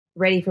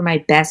Ready for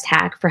my best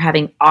hack for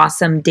having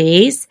awesome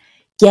days?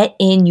 Get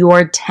in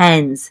your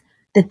tens.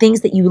 The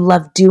things that you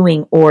love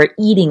doing or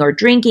eating or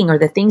drinking, or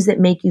the things that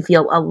make you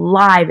feel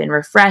alive and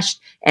refreshed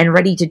and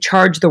ready to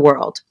charge the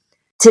world.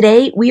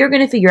 Today, we are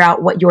going to figure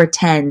out what your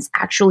tens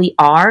actually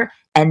are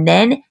and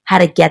then how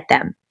to get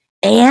them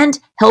and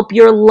help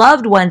your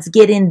loved ones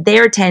get in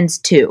their tens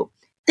too.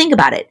 Think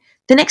about it.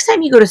 The next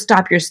time you go to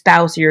stop your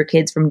spouse or your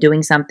kids from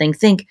doing something,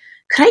 think,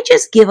 could I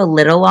just give a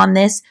little on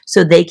this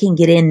so they can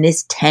get in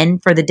this 10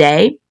 for the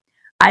day?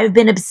 I've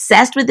been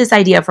obsessed with this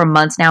idea for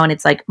months now, and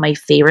it's like my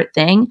favorite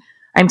thing.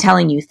 I'm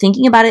telling you,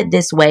 thinking about it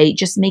this way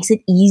just makes it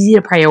easy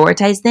to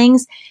prioritize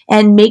things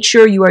and make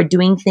sure you are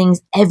doing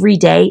things every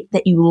day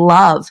that you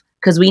love,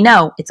 because we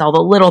know it's all the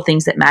little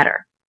things that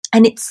matter.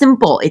 And it's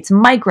simple, it's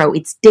micro,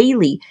 it's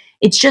daily.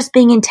 It's just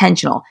being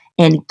intentional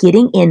and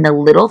getting in the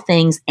little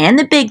things and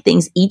the big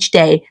things each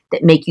day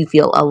that make you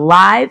feel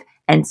alive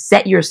and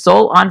set your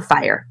soul on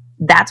fire.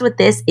 That's what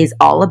this is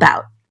all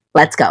about.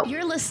 Let's go.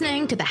 You're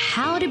listening to the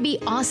How to Be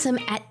Awesome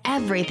at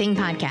Everything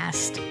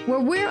podcast, where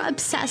we're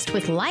obsessed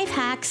with life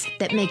hacks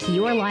that make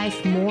your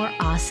life more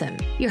awesome.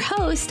 Your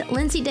host,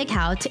 Lindsay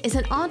Dickhout, is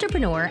an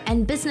entrepreneur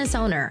and business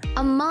owner,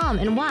 a mom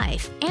and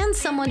wife, and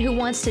someone who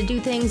wants to do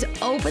things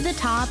over the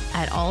top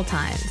at all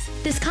times.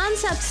 This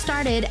concept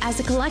started as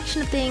a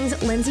collection of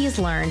things Lindsay has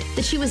learned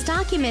that she was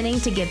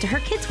documenting to give to her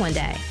kids one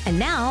day, and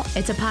now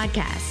it's a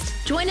podcast.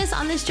 Join us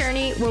on this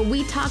journey where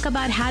we talk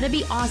about how to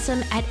be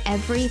awesome at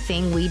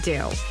everything we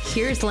do.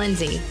 Here's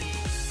Lindsay.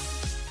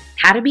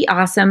 How to be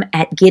awesome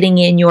at getting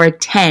in your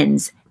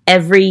tens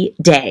every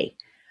day.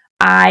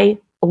 I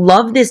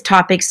love this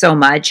topic so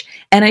much,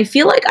 and I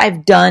feel like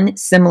I've done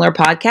similar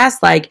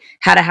podcasts like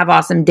how to have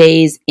awesome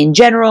days in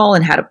general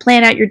and how to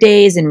plan out your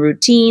days and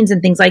routines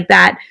and things like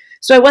that.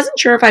 So I wasn't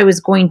sure if I was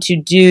going to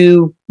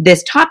do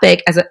this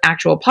topic as an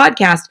actual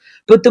podcast,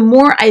 but the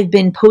more I've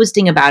been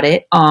posting about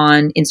it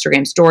on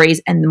Instagram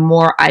stories and the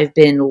more I've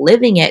been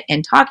living it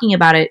and talking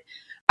about it,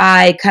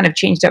 I kind of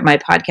changed up my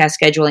podcast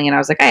scheduling, and I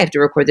was like, I have to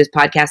record this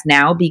podcast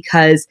now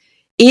because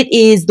it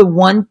is the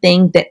one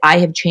thing that I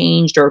have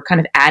changed or kind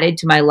of added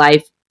to my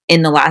life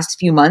in the last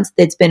few months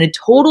that's been a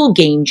total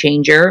game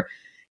changer.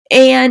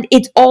 And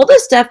it's all the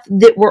stuff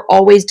that we're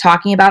always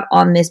talking about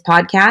on this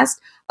podcast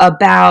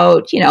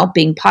about,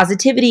 being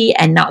positivity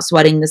and not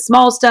sweating the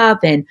small stuff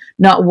and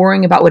not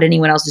worrying about what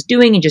anyone else is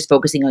doing and just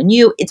focusing on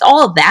you. It's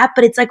all of that,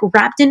 but it's like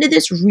wrapped into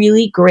this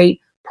really great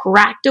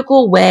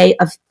practical way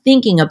of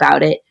thinking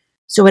about it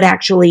so it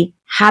actually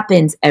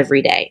happens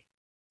every day.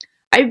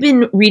 I've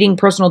been reading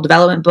personal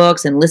development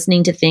books and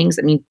listening to things,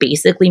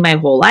 basically my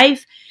whole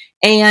life.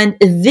 And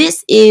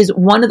this is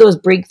one of those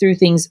breakthrough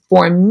things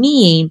for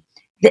me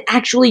that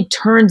actually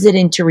turns it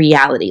into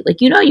reality.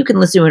 Like, you can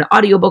listen to an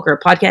audiobook or a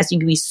podcast, you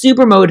can be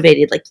super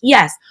motivated. Like,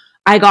 yes,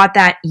 I got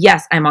that.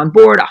 Yes, I'm on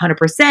board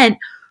 100%.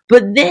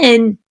 But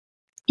then,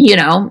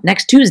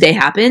 next Tuesday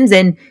happens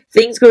and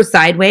things go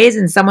sideways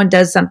and someone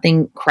does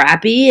something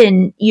crappy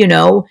and,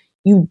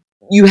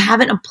 you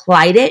haven't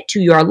applied it to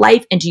your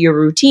life and to your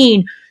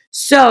routine.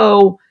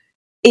 So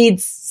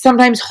it's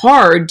sometimes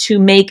hard to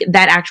make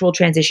that actual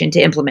transition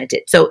to implement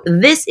it. So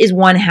this is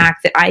one hack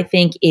that I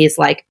think is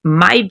like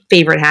my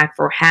favorite hack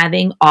for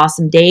having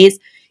awesome days,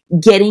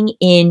 getting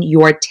in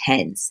your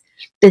tens,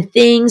 the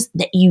things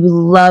that you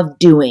love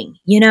doing,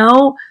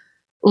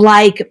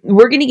 like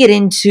we're going to get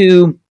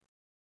into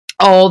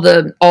all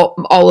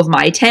of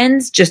my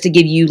tens just to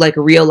give you like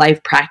real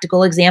life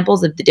practical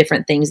examples of the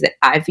different things that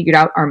I figured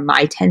out are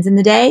my tens in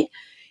the day.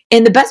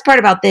 And the best part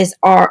about this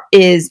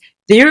is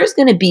there's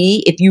going to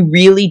be, if you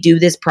really do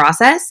this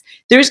process,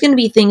 there's going to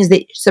be things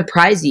that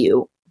surprise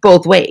you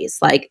both ways,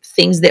 like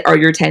things that are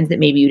your tens that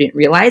maybe you didn't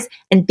realize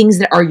and things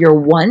that are your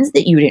ones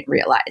that you didn't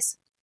realize.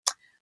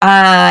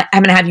 I'm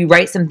going to have you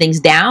write some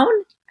things down.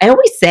 I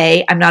always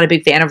say I'm not a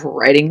big fan of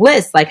writing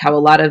lists, like how a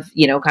lot of,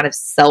 kind of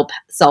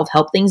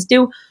self-help things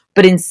do.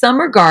 But in some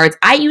regards,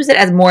 I use it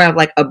as more of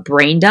like a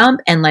brain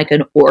dump and like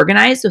an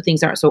organized so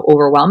things aren't so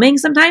overwhelming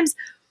sometimes.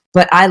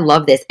 But I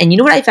love this. And you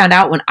know what I found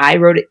out when I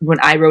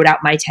wrote out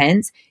my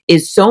tens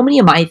is so many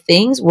of my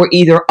things were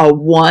either a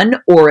 1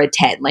 or a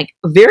 10. Like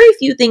very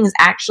few things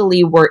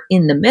actually were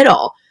in the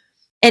middle.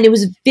 And it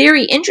was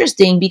very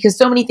interesting because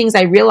so many things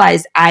I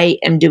realized I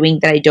am doing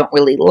that I don't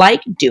really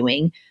like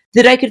doing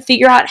that I could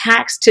figure out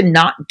hacks to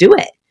not do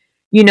it.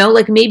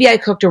 Like maybe I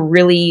cooked a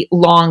really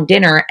long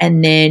dinner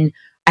and then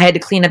I had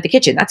to clean up the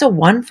kitchen. That's a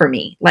 1 for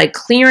me. Like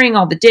clearing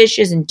all the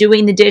dishes and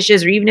doing the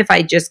dishes, or even if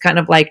I just kind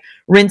of like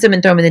rinse them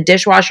and throw them in the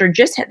dishwasher,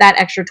 just that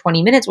extra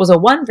 20 minutes was a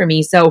 1 for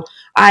me. So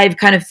I've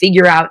kind of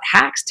figured out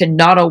hacks to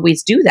not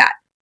always do that.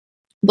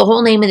 The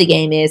whole name of the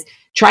game is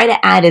try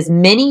to add as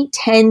many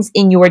tens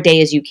in your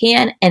day as you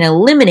can and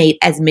eliminate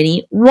as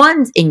many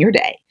ones in your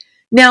day.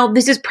 Now,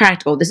 this is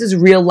practical. This is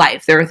real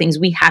life. There are things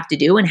we have to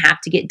do and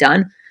have to get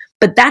done.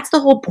 But that's the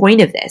whole point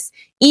of this.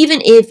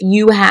 Even if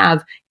you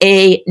have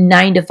a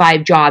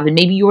 9-to-5 job and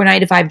maybe your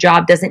 9-to-5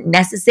 job doesn't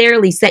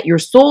necessarily set your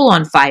soul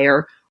on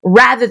fire,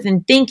 rather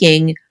than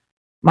thinking,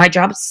 my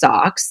job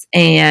sucks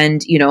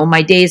and,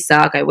 my days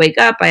suck. I wake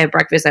up, I have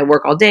breakfast, I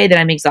work all day, then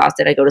I'm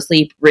exhausted, I go to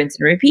sleep, rinse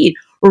and repeat.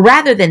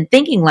 Rather than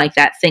thinking like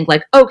that, think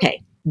like,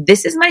 okay,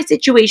 this is my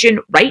situation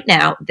right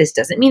now. This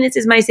doesn't mean this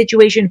is my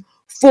situation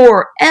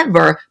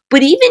forever,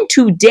 but even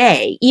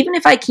today, even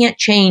if I can't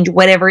change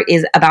whatever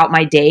is about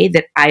my day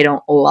that I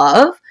don't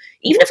love,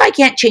 even if I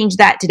can't change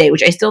that today,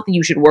 which I still think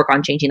you should work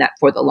on changing that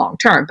for the long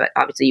term, but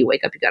obviously you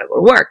wake up, you got to go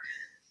to work.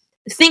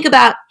 Think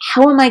about,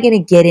 how am I going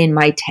to get in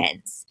my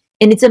 10s?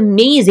 And it's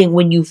amazing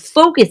when you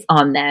focus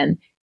on them,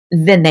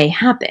 then they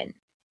happen.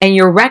 And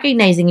you're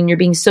recognizing and you're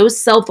being so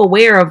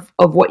self-aware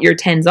of what your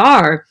 10s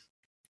are,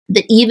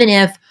 that even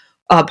if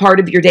part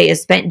of your day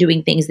is spent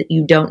doing things that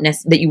you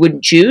that you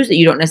wouldn't choose, that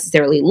you don't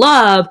necessarily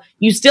love,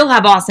 you still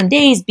have awesome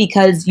days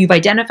because you've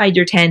identified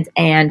your 10s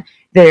and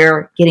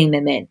they're getting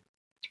them in.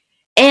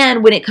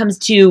 And when it comes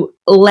to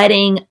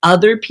letting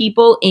other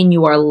people in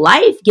your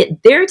life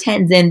get their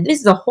 10s in, this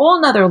is a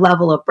whole nother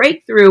level of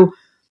breakthrough,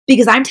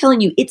 because I'm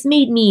telling you, it's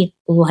made me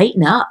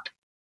lighten up.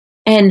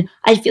 And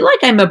I feel like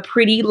I'm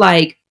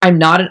I'm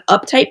not an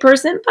uptight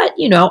person, but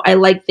I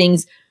like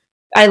things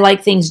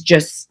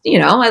just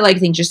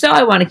so.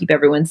 I want to keep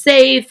everyone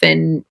safe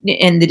and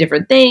the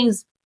different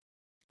things.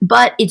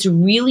 But it's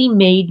really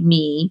made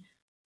me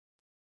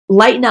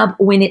lighten up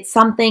when it's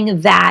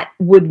something that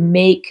would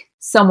make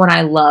someone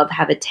I love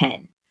have a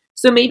 10.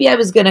 So maybe I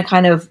was going to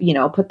kind of,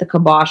 put the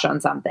kibosh on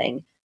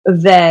something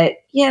that,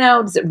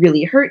 does it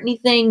really hurt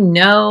anything?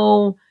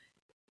 No.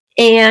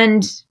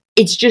 And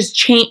it's just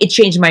it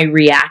changed my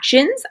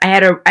reactions. I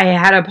had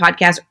a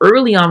podcast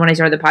early on when I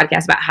started the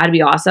podcast about how to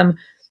be awesome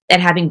at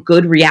having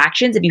good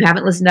reactions. If you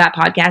haven't listened to that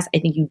podcast, I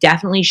think you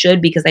definitely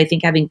should, because I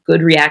think having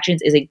good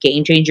reactions is a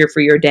game changer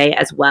for your day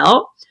as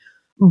well.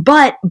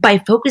 But by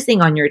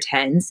focusing on your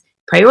 10s,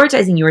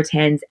 prioritizing your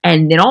 10s,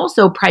 and then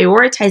also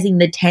prioritizing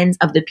the 10s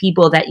of the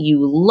people that you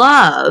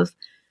love,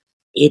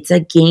 it's a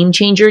game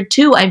changer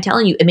too. I'm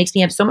telling you, it makes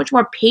me have so much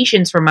more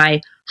patience for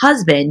my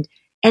husband,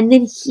 and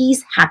then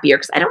he's happier,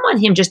 because I don't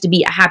want him just to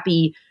be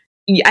happy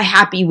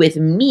with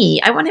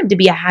me. I want him to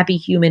be a happy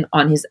human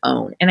on his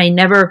own. And I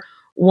never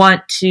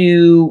want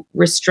to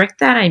restrict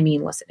that. I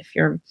mean, listen, if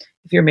you're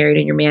married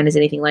and your man is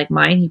anything like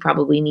mine, he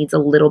probably needs a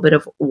little bit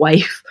of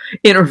wife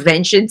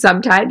intervention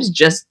sometimes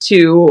just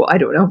to, I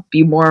don't know,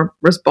 be more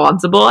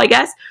responsible, I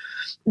guess.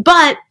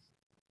 But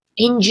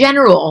in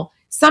general,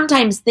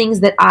 sometimes things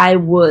that I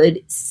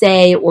would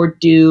say or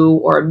do,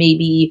 or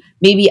maybe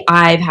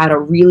I've had a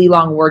really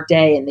long work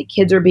day and the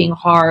kids are being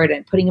hard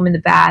and putting him in the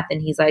bath,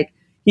 and he's like,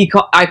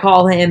 I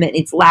call him and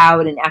it's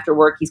loud, and after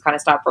work he's kind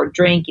of stopped for a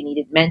drink and he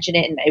didn't mention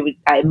it,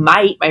 and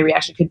my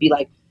reaction could be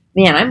like,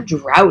 man, I'm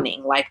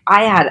drowning. Like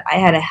I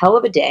had a hell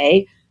of a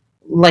day.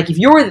 Like if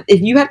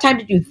you have time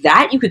to do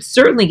that, you could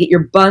certainly get your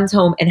buns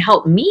home and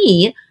help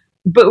me.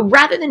 But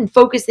rather than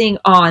focusing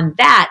on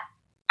that,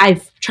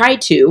 I've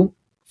tried to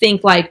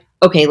think like,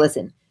 okay,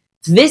 listen,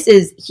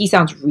 he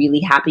sounds really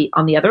happy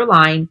on the other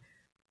line.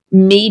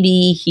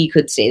 Maybe he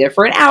could stay there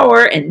for an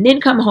hour and then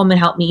come home and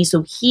help me.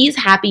 So he's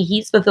happy,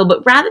 he's fulfilled.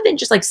 But rather than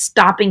just like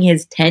stopping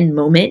his 10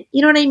 moment,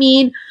 you know what I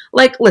mean?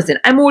 Like, listen,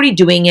 I'm already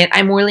doing it.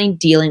 I'm already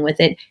dealing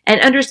with it,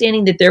 and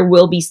understanding that there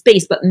will be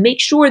space, but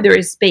make sure there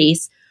is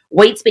space,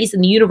 white space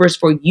in the universe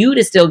for you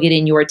to still get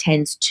in your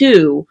 10s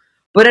too.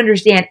 But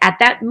understand at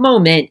that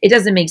moment, it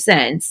doesn't make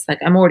sense. Like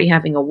I'm already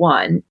having a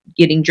 1,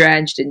 getting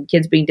drenched and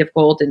kids being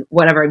difficult and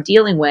whatever I'm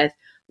dealing with.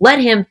 Let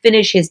him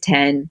finish his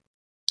 10,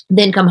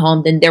 then come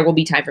home. Then there will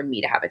be time for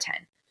me to have a 10,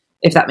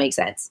 if that makes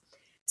sense.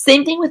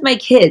 Same thing with my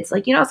kids.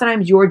 Like,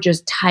 sometimes you're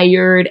just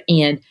tired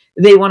and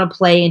they want to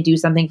play and do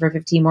something for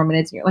 15 more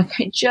minutes. And you're like,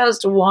 I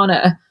just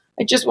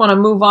want to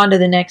move on to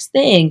the next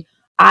thing.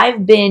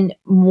 I've been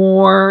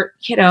more,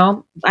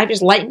 I've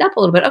just lightened up a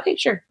little bit. Okay,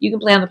 sure. You can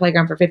play on the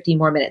playground for 15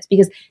 more minutes,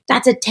 because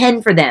that's a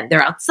 10 for them.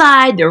 They're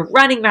outside, they're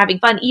running, they're having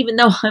fun, even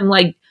though I'm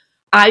like,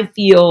 I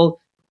feel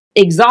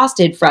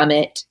exhausted from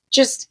it.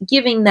 Just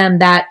giving them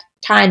that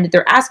time that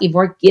they're asking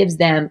for gives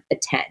them a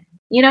 10,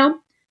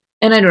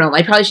 And I don't know,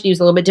 I probably should use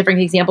a little bit different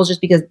examples,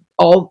 just because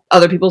all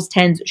other people's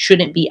 10s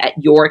shouldn't be at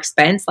your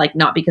expense, like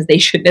not because they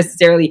should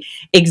necessarily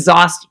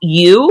exhaust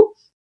you,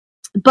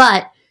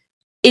 but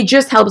it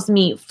just helps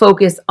me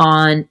focus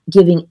on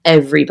giving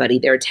everybody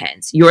their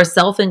 10s,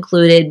 yourself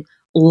included.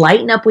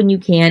 Lighten up when you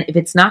can, if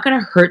it's not going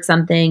to hurt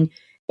something.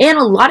 And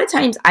a lot of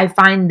times I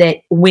find that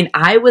when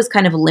I was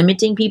kind of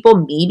limiting people,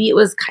 maybe it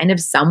was kind of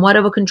somewhat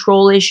of a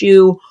control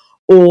issue,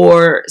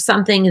 or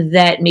something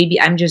that maybe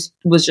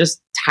was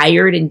just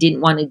tired and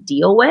didn't want to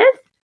deal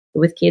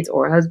with kids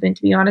or husband,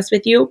 to be honest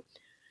with you.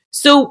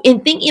 So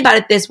in thinking about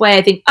it this way,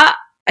 I think,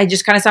 I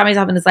just kind of saw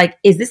myself and it's like,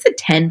 is this a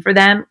 10 for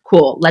them?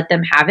 Cool. Let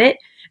them have it.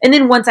 And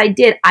then once I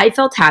did, I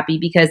felt happy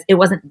because it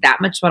wasn't that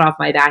much sweat off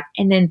my back.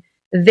 And then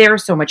they're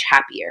so much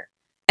happier.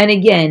 And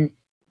again,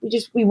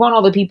 we want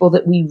all the people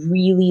that we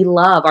really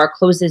love, our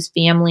closest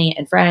family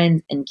and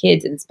friends and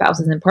kids and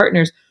spouses and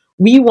partners.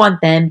 We want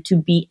them to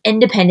be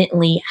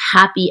independently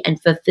happy and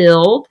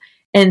fulfilled.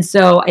 And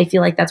so I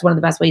feel like that's one of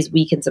the best ways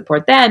we can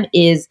support them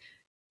is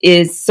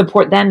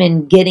support them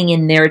in getting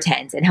in their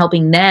 10s and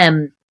helping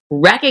them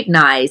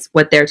recognize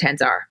what their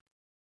 10s are.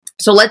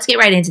 So let's get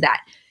right into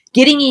that.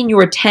 Getting in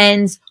your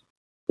 10s,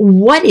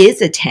 what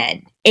is a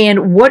 10?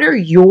 And what are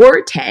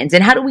your 10s?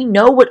 And how do we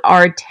know what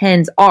our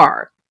 10s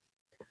are?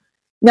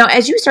 Now,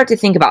 as you start to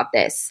think about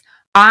this,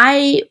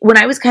 when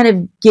I was kind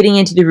of getting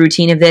into the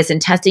routine of this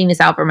and testing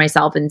this out for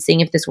myself and seeing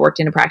if this worked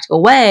in a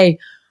practical way,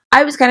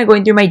 I was kind of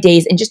going through my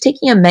days and just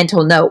taking a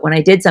mental note when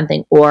I did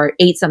something or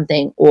ate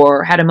something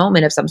or had a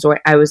moment of some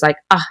sort. I was like,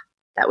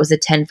 that was a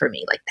 10 for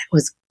me. Like, that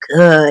was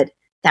good.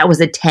 That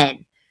was a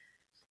 10.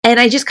 And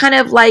I just kind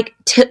of like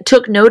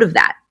took note of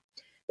that.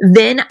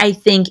 Then I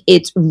think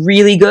it's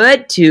really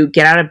good to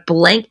get out a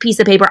blank piece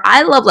of paper.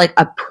 I love like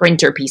a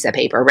printer piece of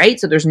paper, right?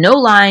 So there's no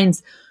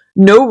lines,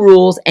 no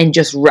rules, and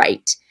just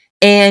write.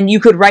 And you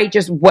could write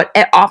just what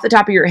off the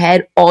top of your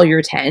head, all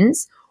your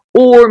 10s,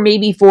 or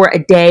maybe for a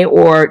day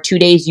or 2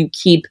 days, you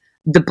keep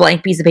the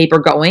blank piece of paper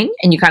going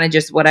and you kind of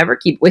just whatever,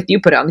 keep with you,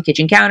 put it on the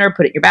kitchen counter,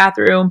 put it in your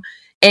bathroom,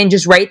 and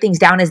just write things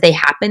down as they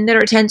happen that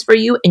are 10s for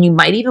you. And you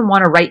might even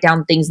want to write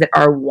down things that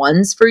are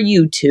 1s for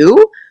you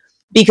too,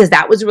 because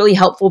that was really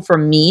helpful for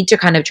me to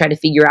kind of try to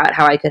figure out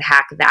how I could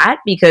hack that,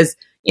 because,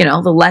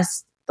 the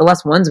less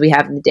 1s we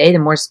have in the day, the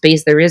more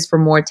space there is for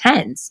more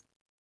 10s.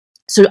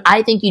 So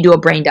I think you do a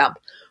brain dump.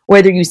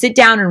 Whether you sit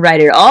down and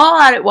write it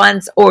all out at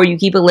once or you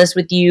keep a list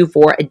with you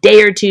for a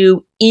day or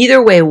two,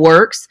 either way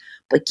works,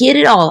 but get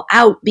it all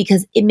out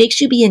because it makes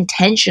you be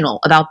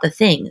intentional about the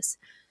things.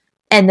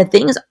 And the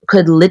things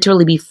could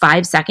literally be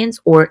 5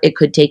 seconds or it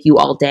could take you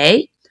all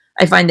day.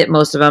 I find that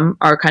most of them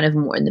are kind of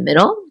more in the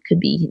middle. It could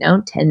be,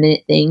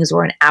 10-minute things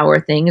or an hour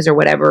things or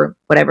whatever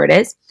it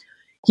is.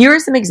 Here are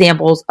some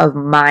examples of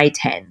my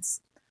 10s.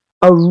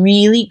 A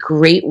really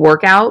great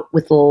workout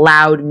with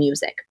loud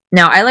music.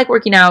 Now, I like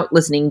working out,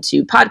 listening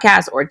to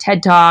podcasts or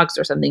TED Talks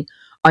or something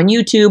on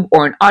YouTube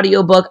or an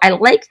audiobook. I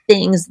like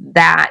things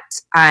that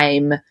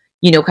I'm,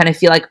 kind of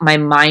feel like my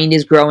mind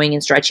is growing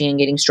and stretching and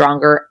getting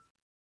stronger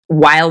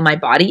while my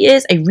body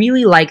is. I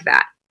really like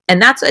that. And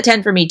that's a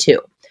 10 for me too.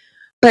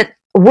 But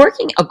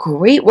working a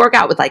great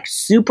workout with like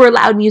super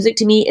loud music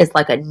to me is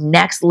like a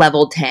next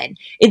level 10.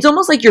 It's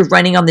almost like you're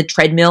running on the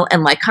treadmill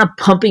and like kind of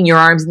pumping your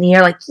arms in the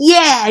air like,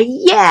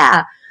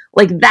 yeah.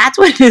 Like that's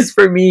what it is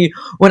for me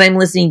when I'm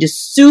listening to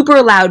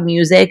super loud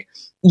music,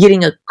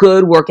 getting a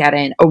good workout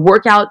in, a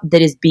workout that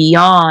is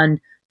beyond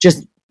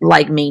just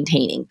like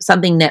maintaining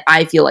something that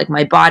I feel like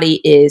my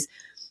body's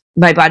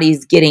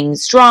getting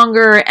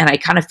stronger and I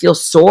kind of feel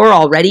sore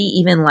already,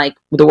 even like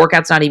the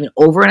workout's not even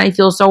over and I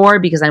feel sore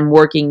because I'm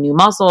working new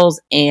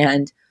muscles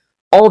and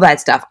all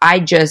that stuff. I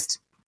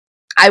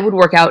would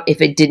work out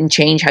if it didn't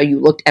change how you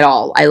looked at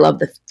all. I love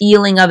the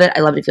feeling of it.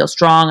 I love to feel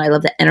strong. I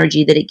love the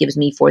energy that it gives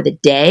me for the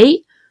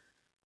day.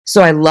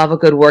 So I love a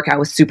good workout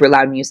with super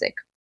loud music.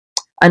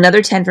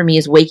 Another 10 for me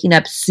is waking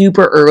up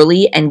super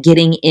early and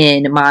getting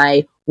in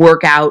my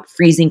workout,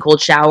 freezing cold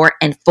shower,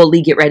 and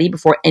fully get ready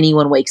before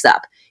anyone wakes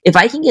up. If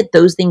I can get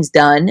those things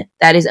done,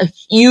 that is a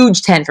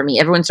huge 10 for me.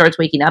 Everyone starts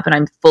waking up and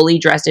I'm fully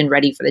dressed and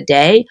ready for the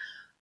day.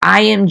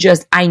 I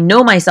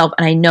know myself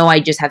and I know I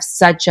just have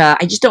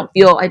I just don't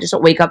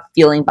wake up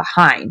feeling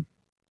behind.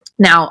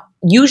 Now,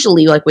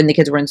 usually like when the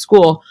kids were in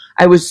school,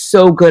 I was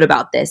so good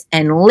about this.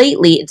 And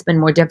lately it's been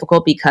more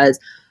difficult because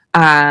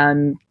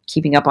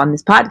keeping up on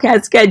this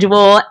podcast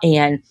schedule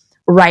and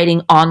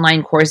writing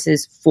online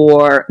courses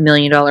for $1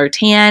 Million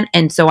Tan.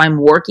 And so I'm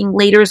working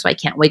later, so I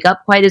can't wake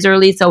up quite as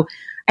early. So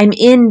I'm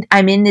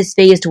in this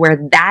phase to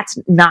where that's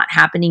not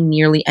happening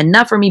nearly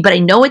enough for me, but I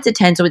know it's a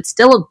 10, so it's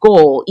still a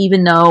goal,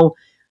 even though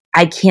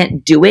I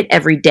can't do it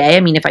every day.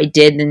 I mean, if I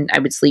did, then I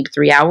would sleep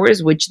 3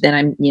 hours, which then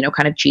I'm,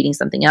 kind of cheating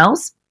something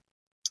else.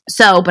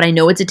 So, but I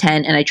know it's a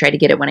 10 and I try to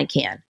get it when I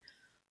can.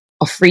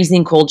 A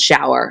freezing cold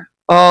shower.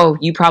 Oh,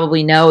 you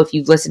probably know if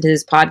you've listened to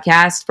this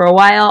podcast for a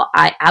while,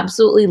 I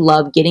absolutely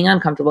love getting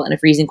uncomfortable in a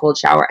freezing cold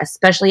shower,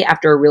 especially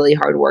after a really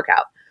hard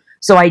workout.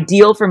 So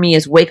ideal for me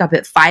is wake up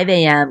at 5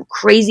 a.m.,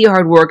 crazy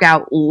hard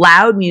workout,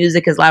 loud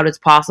music as loud as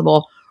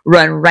possible,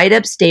 run right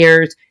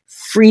upstairs,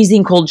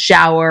 freezing cold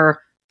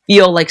shower,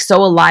 feel like so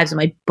alive so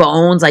my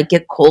bones like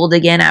get cold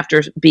again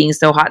after being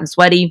so hot and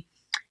sweaty,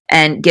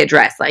 and get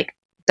dressed. Like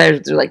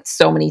there's like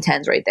so many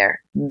 10s right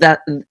there.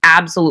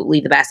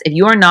 Absolutely the best. If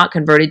you are not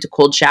converted to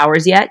cold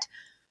showers yet,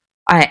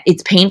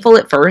 it's painful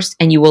at first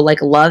and you will like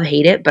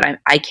hate it, but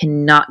I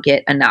cannot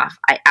get enough.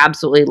 I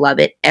absolutely love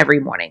it every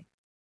morning.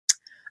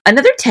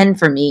 Another 10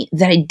 for me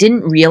that I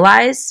didn't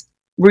realize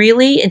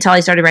really until I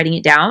started writing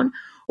it down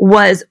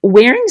was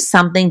wearing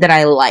something that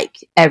I like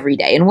every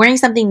day and wearing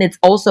something that's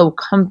also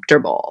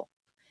comfortable.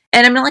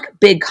 And I'm not like a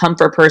big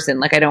comfort person.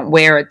 Like I don't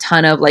wear a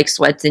ton of like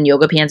sweats and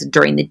yoga pants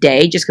during the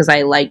day just because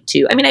I like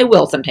to. I mean, I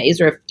will some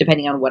days or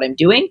depending on what I'm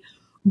doing,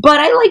 but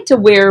I like to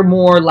wear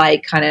more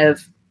like kind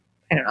of,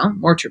 I don't know,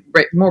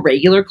 more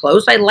regular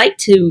clothes. So I like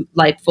to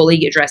like fully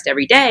get dressed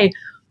every day.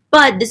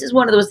 But this is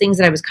one of those things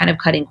that I was kind of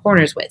cutting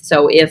corners with.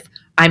 So if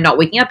I'm not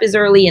waking up as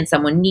early and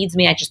someone needs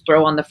me, I just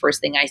throw on the first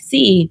thing I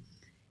see.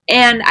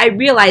 And I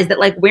realized that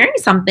like wearing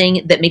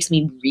something that makes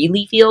me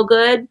really feel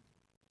good,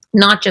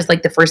 not just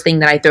like the first thing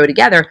that I throw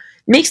together,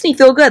 makes me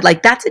feel good.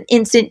 Like that's an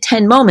instant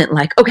 10 moment.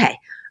 Like, okay,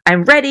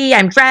 I'm ready,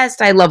 I'm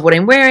dressed, I love what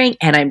I'm wearing,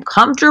 and I'm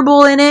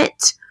comfortable in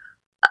it.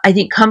 I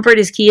think comfort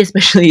is key,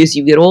 especially as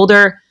you get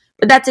older,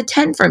 but that's a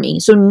 10 for me.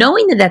 So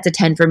knowing that that's a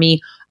 10 for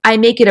me, I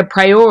make it a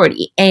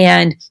priority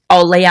and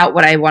I'll lay out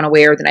what I want to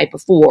wear the night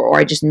before, or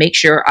I just make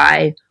sure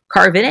I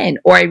carve it in,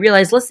 or I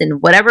realize, listen,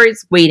 whatever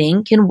is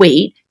waiting can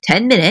wait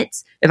 10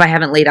 minutes if I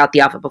haven't laid out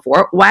the outfit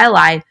before, while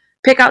I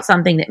pick out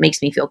something that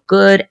makes me feel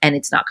good and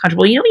it's not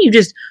comfortable. You know, when you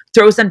just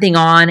throw something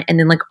on and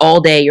then like all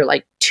day you're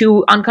like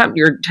too uncomfortable,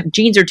 your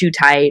jeans are too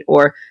tight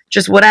or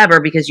just whatever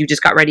because you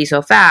just got ready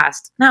so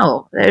fast.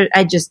 No,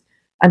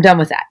 I'm done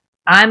with that.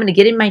 I'm going to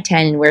get in my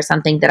 10 and wear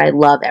something that I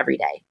love every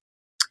day.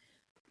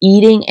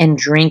 Eating and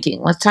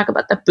drinking. Let's talk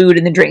about the food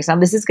and the drinks. Now,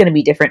 this is going to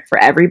be different for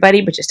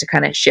everybody, but just to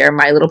kind of share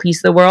my little piece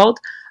of the world,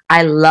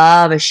 I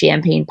love a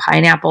champagne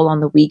pineapple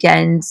on the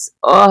weekends.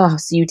 Oh,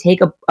 so you take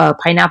a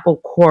pineapple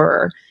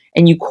corer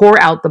and you core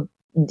out the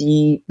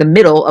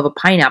middle of a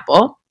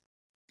pineapple,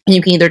 and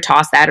you can either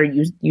toss that or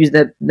use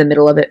the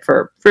middle of it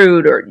for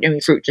fruit or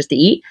fruit just to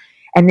eat.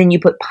 And then you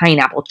put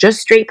pineapple, just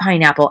straight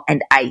pineapple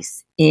and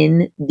ice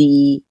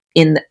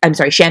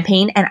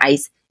champagne and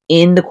ice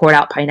in the cored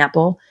out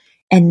pineapple.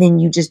 And then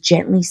you just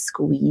gently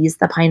squeeze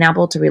the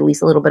pineapple to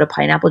release a little bit of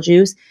pineapple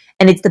juice.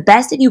 And it's the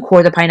best if you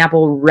core the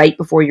pineapple right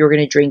before you're going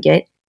to drink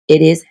it.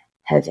 It is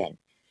heaven.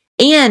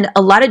 And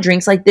a lot of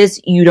drinks like this,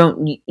 you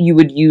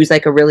would use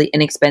like a really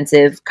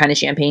inexpensive kind of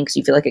champagne because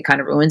you feel like it kind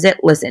of ruins it.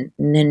 Listen,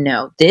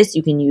 no. This,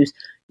 you can use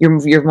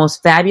your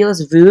most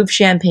fabulous Veuve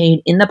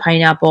champagne in the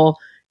pineapple.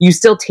 You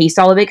still taste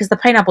all of it because the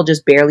pineapple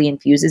just barely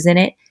infuses in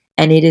it.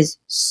 And it is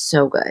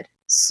so good.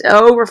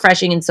 So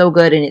refreshing and so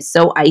good, and it's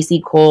so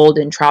icy cold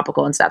and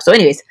tropical and stuff. So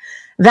anyways,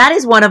 that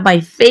is one of my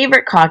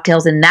favorite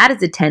cocktails, and that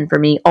is a 10 for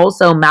me.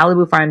 Also,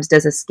 Malibu Farms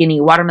does a skinny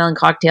watermelon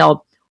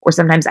cocktail, or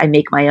sometimes I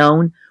make my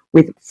own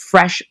with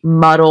fresh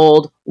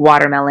muddled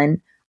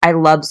watermelon. I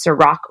love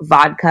Ciroc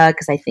vodka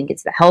because I think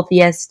it's the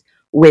healthiest,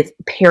 with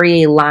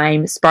Perrier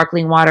lime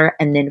sparkling water,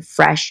 and then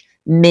fresh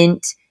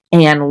mint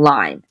and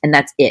lime. And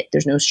that's it.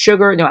 There's no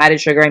sugar, no added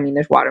sugar. I mean,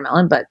 there's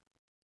watermelon, but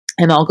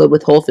I'm all good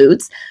with Whole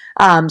Foods.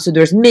 So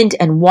there's mint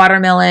and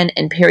watermelon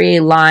and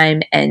Perrier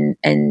lime and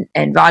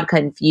vodka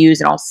infused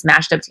and all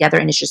smashed up together.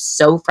 And it's just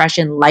so fresh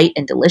and light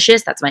and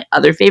delicious. That's my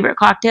other favorite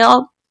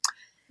cocktail.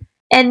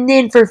 And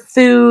then for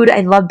food,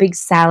 I love big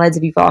salads.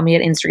 If you follow me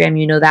on Instagram,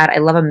 you know that. I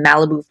love a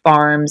Malibu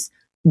Farms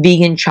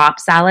vegan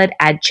chopped salad.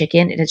 Add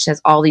chicken. And it just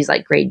has all these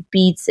like great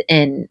beets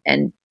and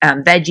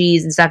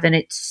veggies and stuff in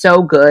it.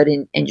 So good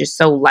and just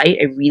so light.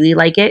 I really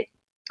like it.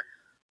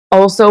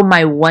 Also,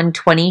 my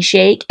 120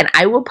 shake, and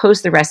I will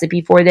post the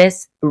recipe for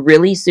this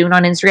really soon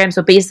on Instagram.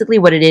 So basically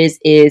what it is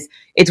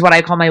it's what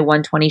I call my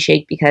 120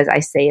 shake because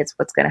I say it's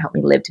what's going to help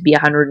me live to be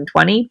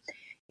 120.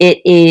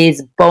 It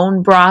is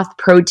bone broth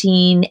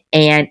protein,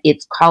 and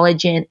it's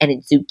collagen, and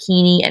it's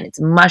zucchini, and it's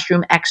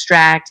mushroom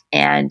extract,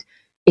 and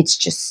it's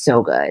just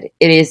so good.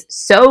 It is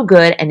so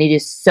good, and it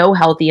is so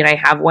healthy, and I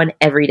have one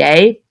every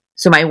day.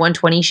 So my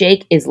 120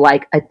 shake is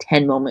like a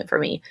 10 moment for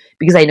me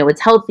because I know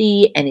it's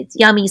healthy and it's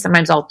yummy.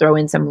 Sometimes I'll throw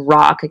in some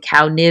raw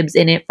cacao nibs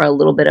in it for a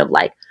little bit of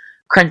like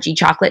crunchy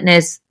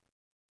chocolateness.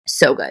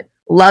 So good.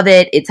 Love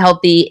it. It's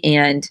healthy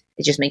and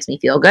it just makes me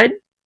feel good.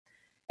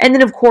 And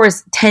then, of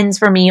course, 10s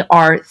for me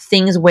are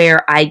things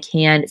where I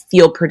can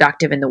feel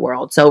productive in the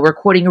world. So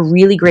recording a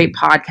really great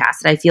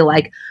podcast, and I feel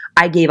like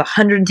I gave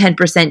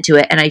 110% to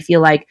it, and I feel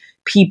like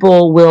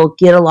people will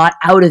get a lot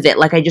out of it.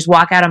 Like I just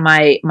walk out of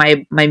my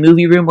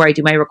movie room where I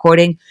do my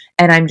recording,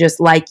 and I'm just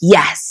like,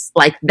 yes,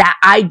 like that.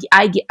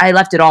 I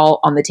left it all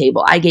on the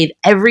table. I gave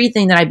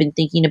everything that I've been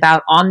thinking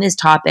about on this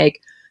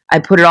topic. I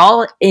put it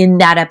all in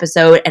that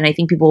episode, and I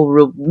think people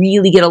will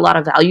really get a lot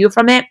of value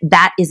from it.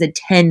 That is a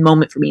 10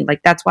 moment for me.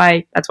 Like that's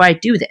why I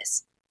do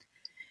this.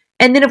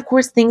 And then of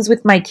course things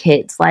with my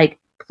kids, like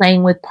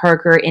playing with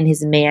Parker in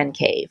his man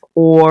cave,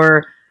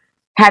 or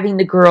having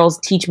the girls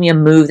teach me a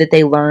move that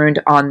they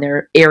learned on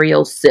their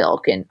aerial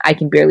silk and I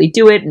can barely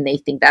do it and they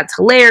think that's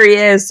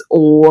hilarious,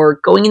 or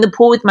going in the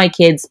pool with my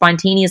kids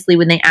spontaneously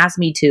when they ask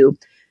me to.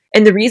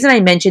 And the reason I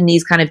mention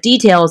these kind of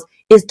details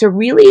is to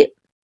really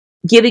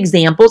give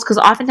examples, because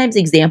oftentimes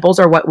examples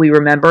are what we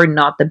remember,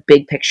 not the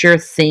big picture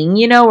thing,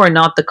 or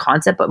not the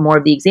concept, but more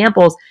of the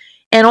examples.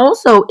 And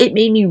also it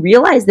made me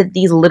realize that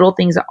these little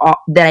things that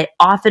I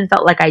often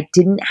felt like I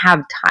didn't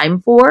have time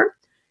for,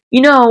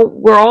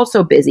 we're all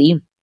so busy,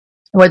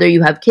 whether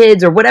you have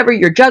kids or whatever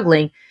you're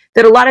juggling,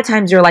 that a lot of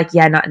times you're like,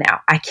 yeah, not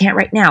now. I can't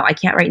right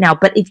now.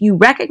 But if you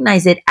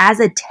recognize it as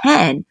a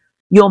 10,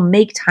 you'll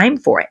make time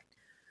for it.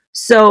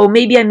 So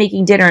maybe I'm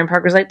making dinner and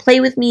Parker's like, play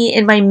with me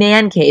in my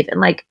man cave.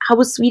 And like,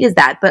 how sweet is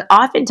that? But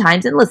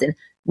oftentimes, and listen,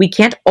 we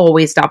can't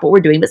always stop what we're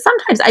doing, but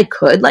sometimes I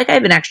could, like I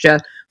have an extra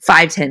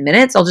 5-10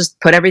 minutes. I'll just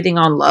put everything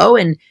on low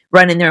and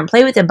run in there and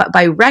play with him. But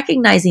by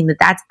recognizing that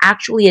that's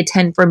actually a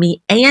 10 for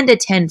me and a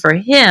 10 for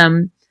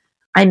him,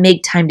 I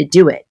make time to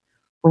do it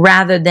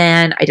rather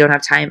than I don't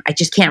have time. I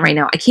just can't right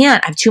now. I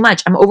have too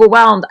much. I'm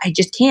overwhelmed. I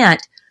just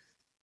can't.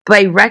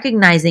 By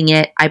recognizing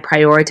it, I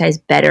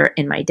prioritize better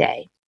in my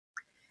day.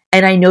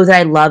 And I know that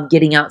I love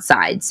getting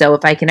outside. So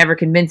if I can ever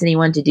convince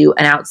anyone to do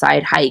an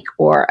outside hike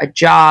or a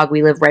jog,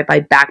 we live right by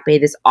Back Bay,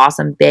 this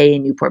awesome bay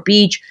in Newport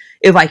Beach.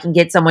 If I can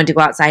get someone to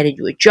go outside and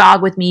do a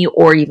jog with me,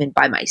 or even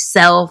by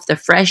myself, the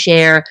fresh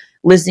air,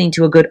 listening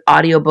to a good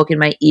audiobook in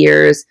my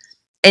ears,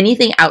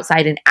 anything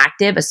outside and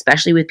active,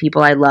 especially with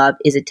people I love,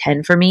 is a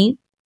 10 for me.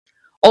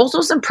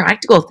 Also, some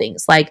practical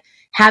things like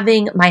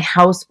having my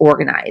house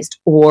organized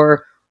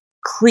or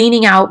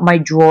cleaning out my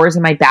drawers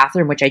in my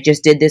bathroom, which I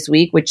just did this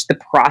week, which the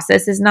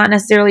process is not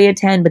necessarily a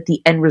 10, but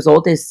the end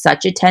result is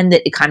such a 10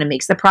 that it kind of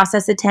makes the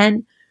process a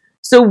 10.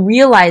 So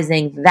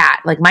realizing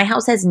that, like, my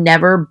house has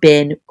never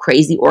been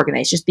crazy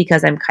organized just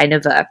because I'm kind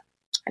of a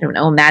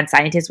mad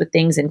scientist with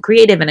things and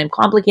creative, and I'm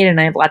complicated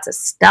and I have lots of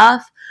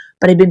stuff,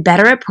 but I've been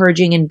better at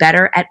purging and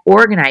better at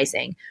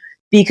organizing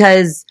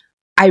because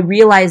I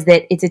realize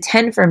that it's a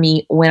 10 for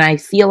me when I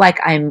feel like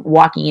I'm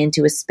walking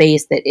into a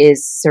space that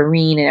is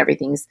serene and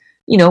everything's,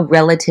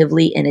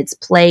 relatively in its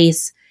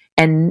place.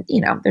 And,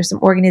 there's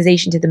some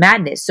organization to the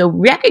madness. So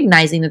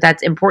recognizing that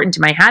that's important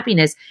to my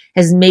happiness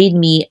has made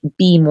me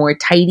be more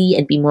tidy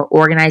and be more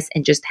organized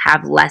and just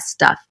have less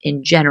stuff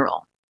in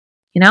general,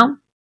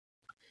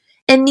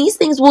 And these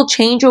things will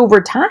change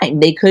over time.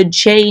 They could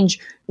change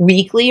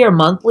weekly or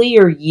monthly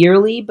or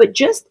yearly, but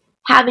just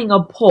having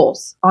a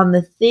pulse on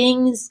the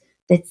things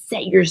that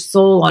set your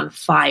soul on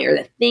fire,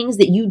 the things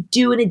that you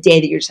do in a day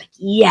that you're just like,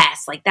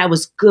 yes, like that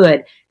was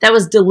good. That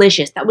was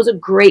delicious. That was a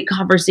great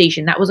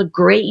conversation. That was a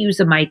great use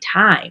of my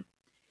time.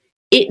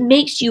 It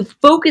makes you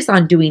focus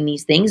on doing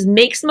these things,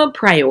 makes them a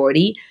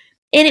priority,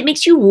 and it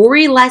makes you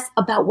worry less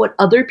about what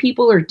other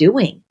people are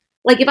doing.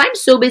 Like if I'm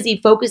so busy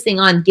focusing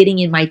on getting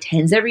in my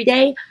 10s every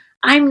day,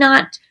 I'm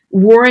not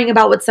worrying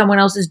about what someone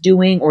else is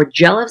doing or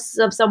jealous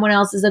of someone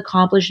else's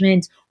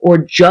accomplishments or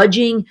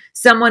judging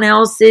someone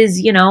else's,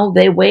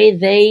 the way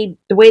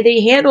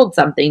they handled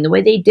something, the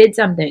way they did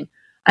something.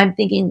 I'm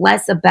thinking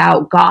less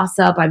about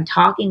gossip. I'm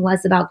talking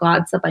less about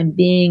gossip. I'm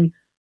being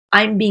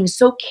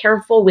so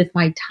careful with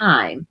my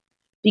time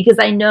because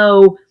I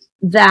know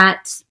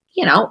that,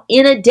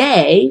 in a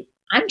day,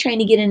 I'm trying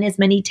to get in as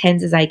many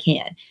 10s as I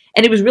can.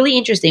 And it was really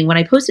interesting when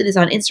I posted this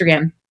on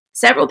Instagram,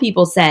 several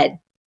people said,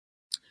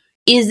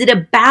 is it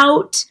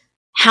about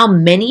how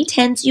many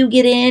 10s you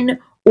get in,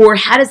 or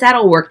how does that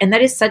all work? And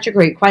that is such a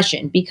great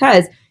question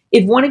because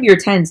if one of your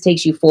 10s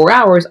takes you 4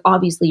 hours,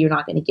 obviously you're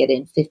not going to get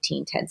in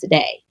 15 10s a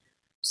day.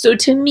 So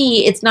to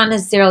me, it's not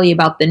necessarily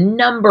about the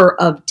number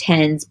of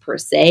 10s per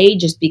se,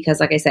 just because,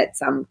 like I said,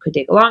 some could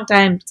take a long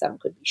time, some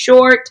could be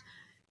short.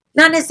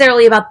 Not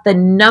necessarily about the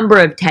number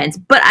of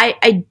 10s, but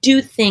I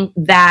do think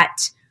that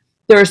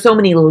there are so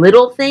many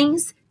little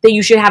things that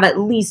you should have at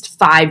least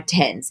 5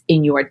 10s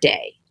in your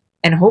day.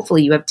 And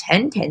hopefully you have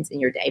 10 10s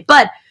in your day.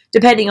 But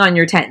depending on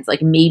your 10s,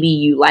 like maybe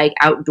you like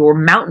outdoor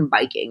mountain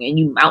biking and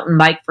you mountain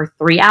bike for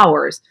 3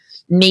 hours.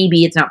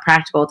 Maybe it's not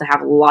practical to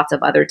have lots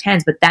of other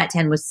 10s, but that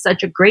 10 was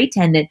such a great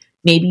 10 that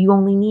maybe you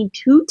only need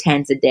 2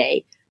 10s a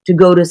day to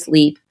go to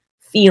sleep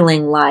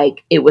feeling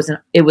like it was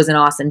an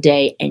awesome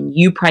day and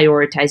you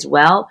prioritized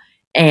well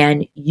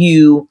and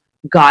you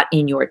got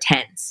in your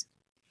 10s.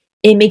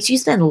 It makes you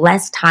spend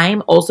less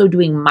time also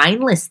doing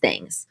mindless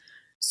things.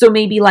 So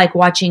maybe like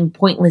watching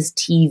pointless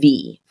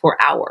TV for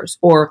hours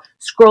or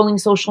scrolling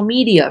social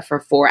media for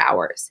 4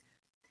 hours.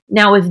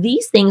 Now, if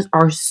these things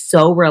are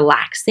so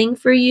relaxing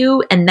for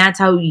you and that's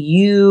how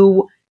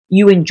you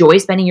enjoy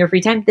spending your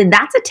free time, then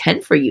that's a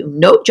 10 for you.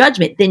 No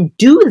judgment. Then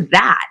do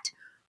that.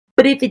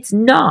 But if it's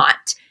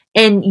not,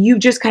 and you've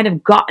just kind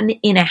of gotten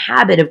in a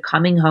habit of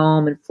coming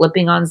home and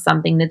flipping on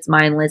something that's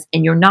mindless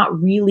and you're not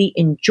really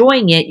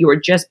enjoying it, you're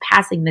just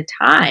passing the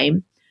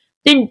time,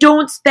 then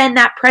don't spend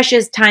that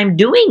precious time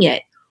doing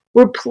it.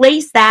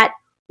 Replace that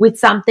with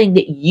something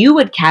that you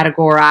would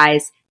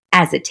categorize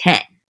as a 10.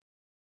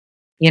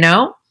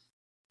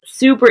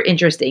 Super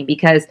interesting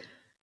because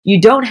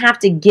you don't have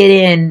to get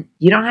in,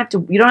 you don't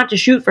have to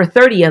shoot for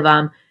 30 of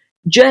them.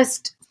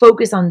 Just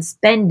focus on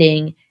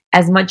spending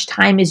as much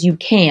time as you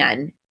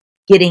can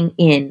getting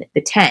in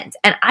the 10s.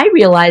 And I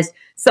realized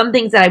some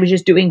things that I was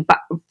just doing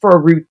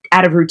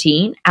out of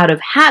routine, out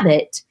of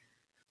habit,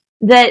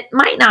 that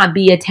might not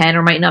be a 10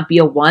 or might not be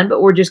a 1,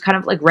 but we're just kind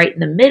of like right in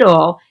the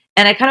middle.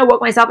 And I kind of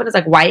woke myself up and it's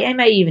like, why am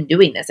I even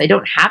doing this? I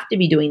don't have to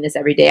be doing this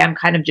every day. I'm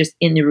kind of just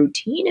in the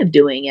routine of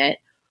doing it.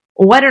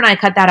 Why don't I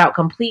cut that out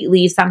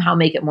completely, somehow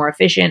make it more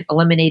efficient,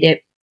 eliminate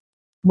it,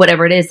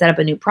 whatever it is, set up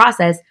a new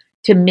process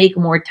to make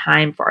more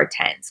time for our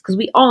 10s? Because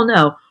we all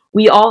know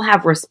we all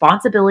have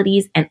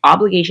responsibilities and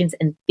obligations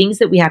and things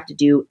that we have to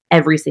do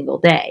every single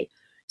day.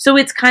 So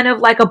it's kind of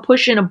like a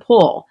push and a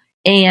pull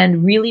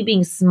and really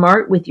being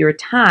smart with your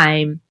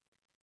time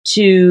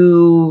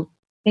to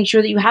make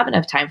sure that you have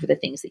enough time for the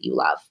things that you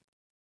love.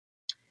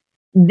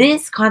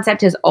 This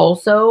concept is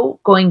also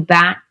going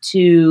back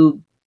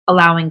to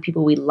allowing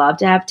people we love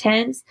to have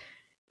 10s.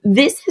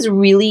 This has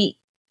really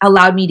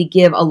allowed me to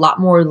give a lot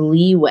more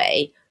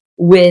leeway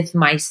with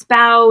my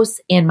spouse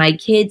and my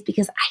kids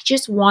because I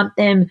just want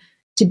them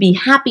to be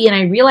happy. And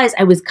I realized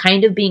I was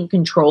kind of being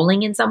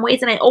controlling in some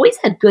ways. And I always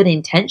had good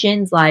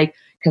intentions, like,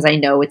 because I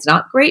know it's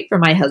not great for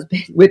my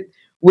husband.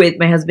 With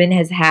my husband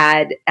has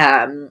had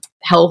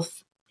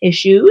health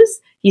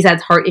issues. He's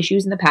had heart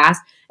issues in the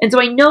past. And so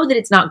I know that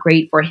it's not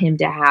great for him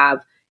to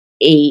have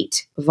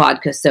 8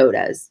 vodka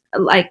sodas.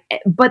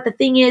 But the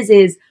thing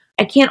is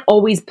I can't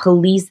always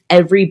police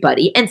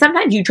everybody. And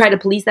sometimes you try to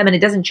police them and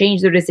it doesn't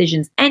change their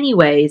decisions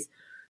anyways.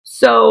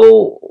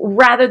 So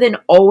rather than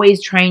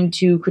always trying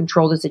to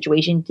control the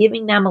situation,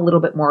 giving them a little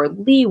bit more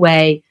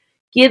leeway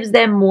gives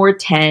them more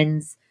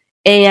 10s,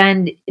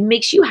 and it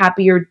makes you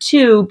happier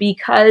too,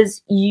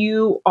 because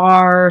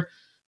you're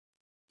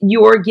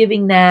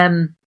giving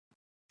them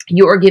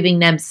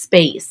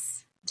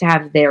space to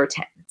have their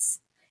 10s.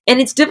 And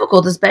it's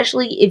difficult,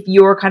 especially if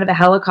you're kind of a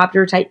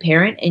helicopter type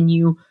parent and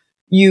you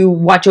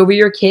watch over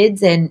your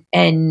kids and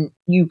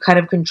you kind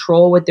of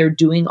control what they're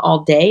doing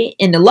all day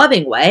in a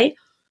loving way.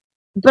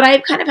 But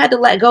I've kind of had to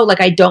let go. Like,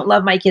 I don't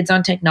love my kids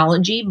on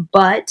technology,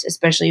 but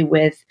especially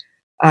with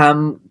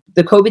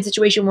the COVID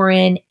situation we're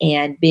in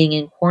and being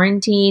in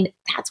quarantine,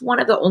 that's one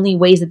of the only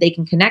ways that they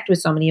can connect with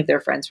so many of their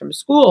friends from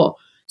school.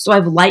 So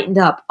I've lightened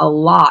up a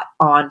lot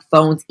on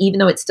phones, even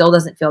though it still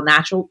doesn't feel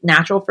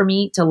natural for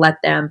me to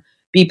let them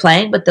be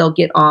playing, but they'll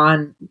get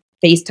on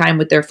FaceTime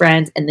with their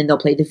friends and then they'll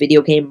play the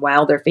video game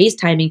while they're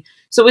FaceTiming.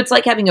 So it's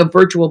like having a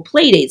virtual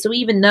play date. So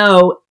even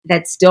though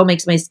that still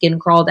makes my skin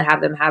crawl to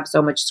have them have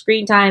so much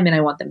screen time and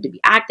I want them to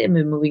be active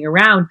and moving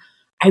around,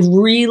 I've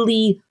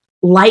really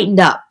lightened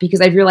up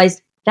because I've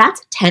realized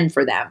that's a 10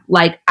 for them.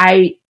 Like,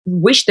 I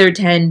wish their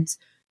 10s,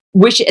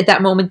 wish at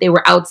that moment they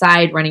were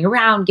outside running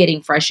around,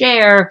 getting fresh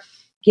air,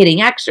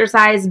 getting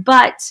exercise.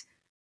 But,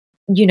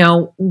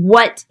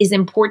 what is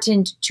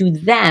important to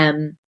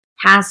them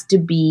has to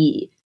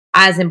be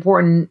as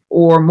important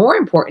or more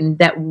important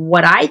than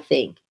what I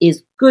think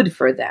is good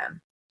for them,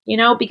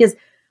 because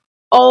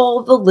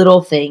all the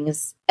little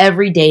things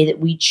every day that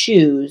we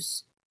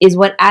choose is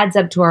what adds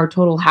up to our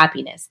total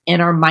happiness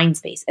and our mind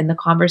space and the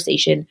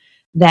conversation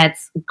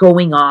that's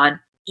going on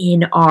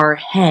in our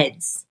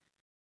heads.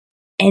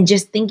 And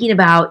just thinking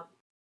about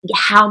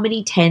how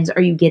many 10s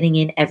are you getting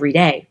in every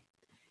day?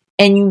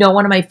 And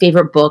one of my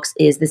favorite books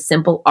is The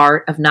Simple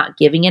Art of Not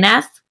Giving an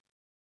F.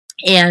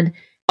 And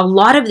a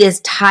lot of this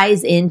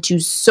ties into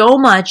so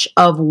much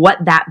of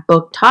what that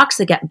book talks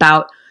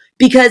about,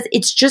 because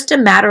it's just a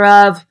matter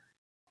of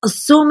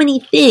so many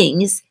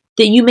things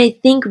that you may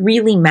think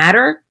really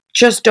matter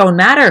just don't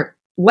matter.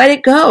 Let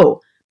it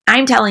go.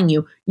 I'm telling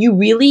you,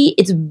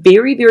 it's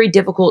very, very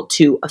difficult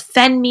to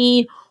offend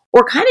me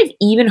or kind of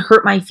even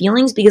hurt my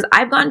feelings, because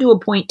I've gotten to a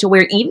point to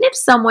where even if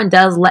someone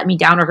does let me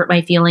down or hurt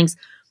my feelings,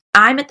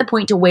 I'm at the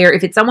point to where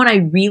if it's someone I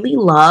really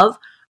love,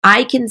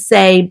 I can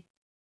say,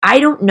 I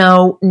don't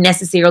know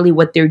necessarily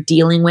what they're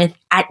dealing with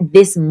at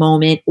this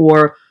moment.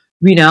 Or,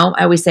 I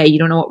always say, you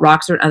don't know what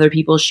rocks are in other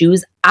people's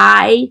shoes.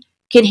 I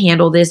can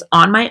handle this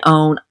on my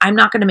own. I'm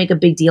not going to make a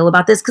big deal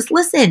about this because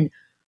listen,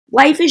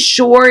 life is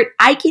short.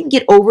 I can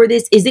get over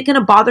this. Is it going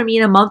to bother me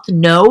in a month?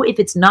 No. If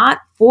it's not,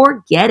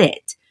 forget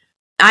it.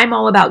 I'm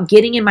all about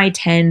getting in my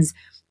 10s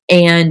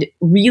and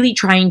really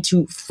trying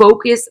to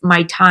focus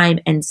my time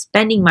and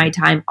spending my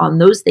time on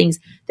those things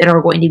that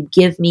are going to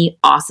give me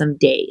awesome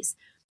days.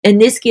 And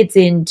this gets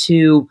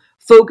into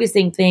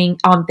focusing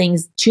on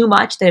things too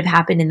much that have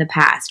happened in the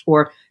past,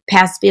 or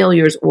past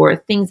failures, or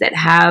things that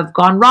have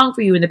gone wrong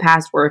for you in the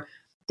past, or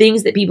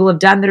things that people have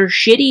done that are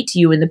shitty to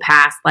you in the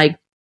past. Like,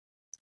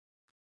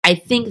 I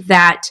think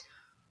that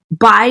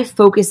by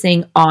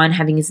focusing on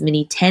having as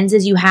many 10s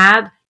as you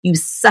have, you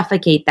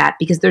suffocate that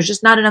because there's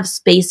just not enough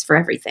space for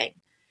everything.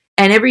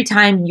 And every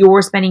time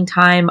you're spending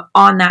time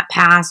on that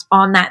past,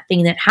 on that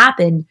thing that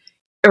happened,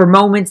 or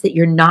moments that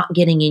you're not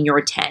getting in your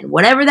 10,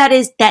 whatever that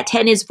is, that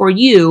 10 is for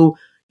you,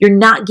 you're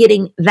not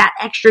getting that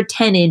extra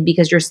 10 in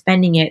because you're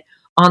spending it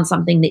on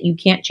something that you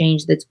can't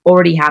change that's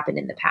already happened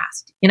in the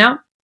past,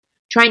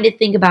 Trying to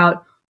think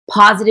about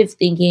positive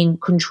thinking,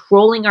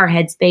 controlling our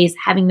headspace,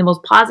 having the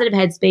most positive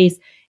headspace,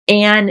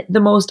 and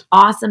the most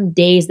awesome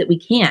days that we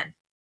can.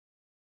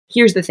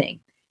 Here's the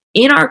thing.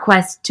 In our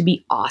quest to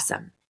be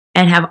awesome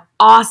and have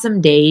awesome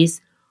days,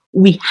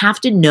 we have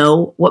to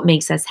know what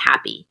makes us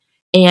happy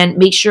and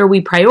make sure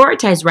we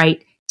prioritize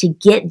right to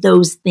get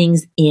those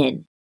things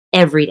in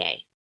every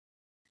day.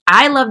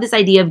 I love this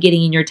idea of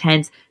getting in your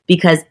 10s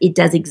because it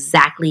does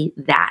exactly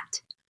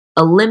that.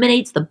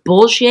 Eliminates the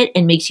bullshit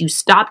and makes you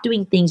stop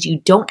doing things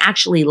you don't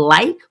actually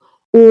like,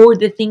 or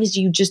the things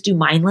you just do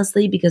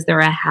mindlessly because they're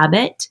a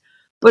habit,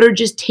 but are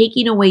just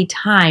taking away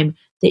time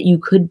that you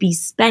could be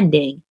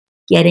spending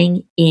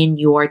getting in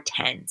your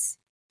 10s.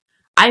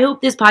 I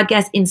hope this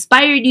podcast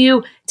inspired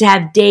you to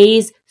have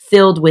days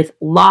filled with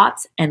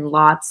lots and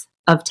lots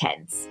of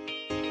 10s.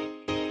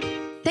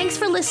 Thanks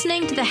for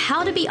listening to the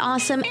How to Be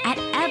Awesome at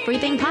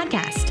Everything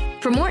podcast.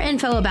 For more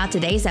info about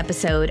today's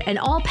episode and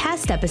all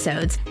past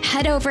episodes,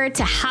 head over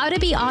to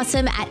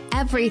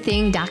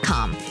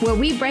howtobeawesomeateverything.com, where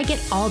we break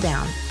it all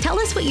down. Tell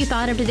us what you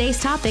thought of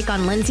today's topic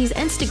on Lindsay's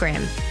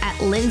Instagram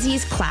at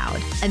Lindsay's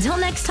Cloud. Until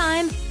next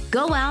time,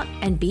 go out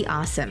and be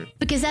awesome,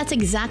 because that's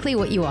exactly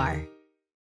what you are.